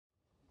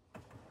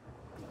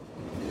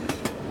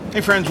Hey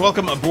friends,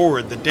 welcome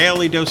aboard the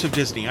Daily Dose of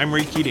Disney. I'm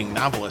Ray Keating,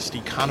 novelist,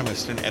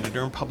 economist, and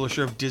editor and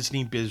publisher of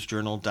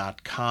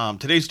DisneyBizJournal.com.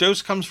 Today's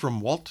dose comes from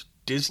Walt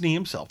Disney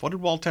himself. What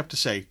did Walt have to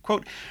say?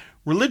 Quote,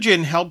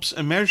 "Religion helps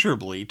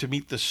immeasurably to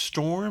meet the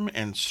storm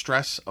and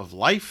stress of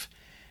life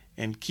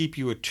and keep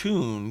you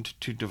attuned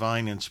to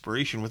divine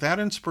inspiration. Without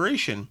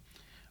inspiration,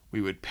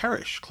 we would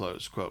perish,"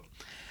 close quote.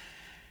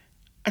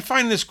 I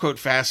find this quote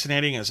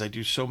fascinating, as I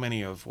do so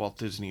many of Walt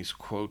Disney's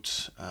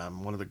quotes,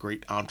 one of the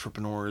great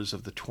entrepreneurs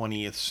of the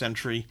 20th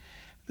century.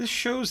 This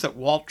shows that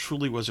Walt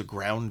truly was a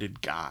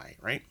grounded guy,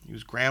 right? He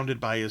was grounded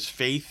by his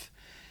faith.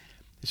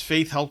 His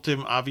faith helped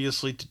him,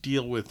 obviously, to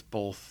deal with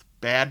both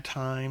bad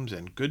times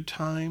and good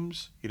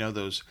times. You know,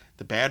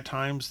 the bad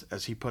times,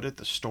 as he put it,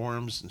 the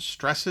storms and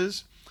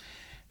stresses.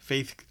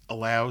 Faith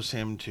allowed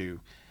him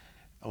to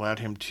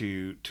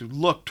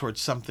look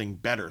towards something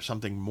better,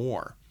 something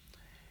more.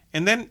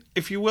 And then,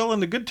 if you will,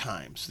 in the good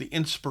times, the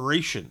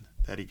inspiration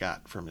that he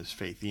got from his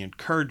faith, the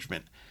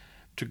encouragement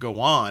to go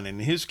on, in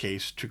his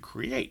case, to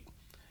create.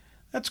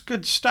 That's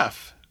good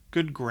stuff,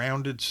 good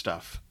grounded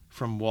stuff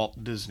from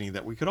Walt Disney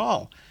that we could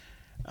all,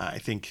 I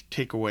think,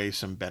 take away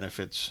some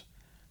benefits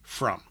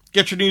from.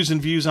 Get your news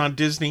and views on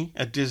Disney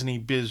at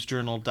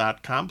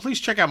DisneyBizJournal.com. Please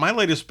check out my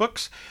latest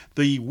books,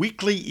 The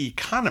Weekly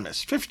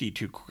Economist,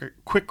 52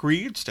 quick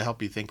reads to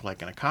help you think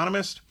like an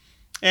economist,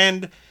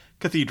 and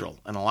Cathedral,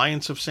 an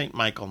Alliance of St.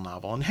 Michael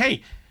novel. And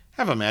hey,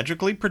 have a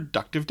magically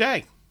productive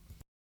day.